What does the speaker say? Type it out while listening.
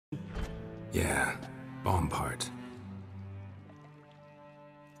Yeah, bomb part.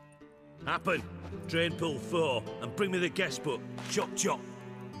 Happen. Drain pool 4, and bring me the guest book. Chop chop.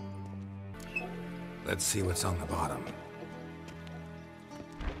 Let's see what's on the bottom.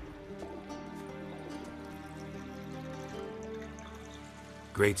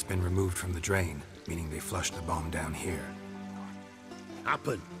 Grate's been removed from the drain, meaning they flushed the bomb down here.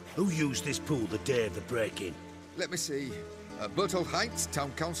 Happen. Who used this pool the day of the break-in? Let me see. Bertold Heinz,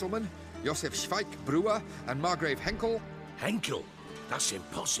 town councilman, Josef Schweik, brewer, and Margrave Henckel. Henckel? That's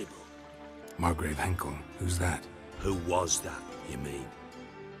impossible. Margrave Henckel? Who's that? Who was that, you mean?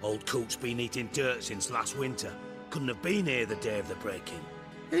 Old coot's been eating dirt since last winter. Couldn't have been here the day of the break-in.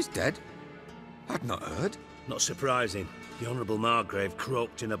 He's dead? I'd not heard. Not surprising. The Honourable Margrave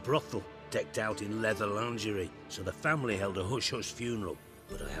croaked in a brothel, decked out in leather lingerie, so the family held a hush-hush funeral.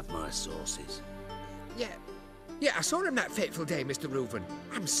 But I have my sources. Yeah, I saw him that fateful day, Mr. Reuven.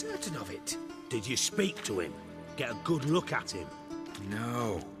 I'm certain of it. Did you speak to him? Get a good look at him?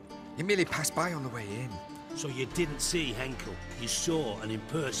 No. He merely passed by on the way in. So you didn't see Henckel. You saw an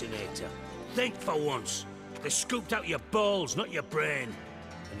impersonator. Think for once. They scooped out your balls, not your brain.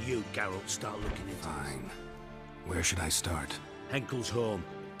 And you, Geralt, start looking into Fine. Where should I start? Henckel's home.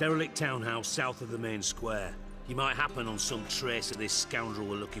 Derelict townhouse south of the main square. You might happen on some trace of this scoundrel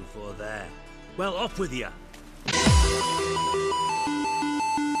we're looking for there. Well, off with you!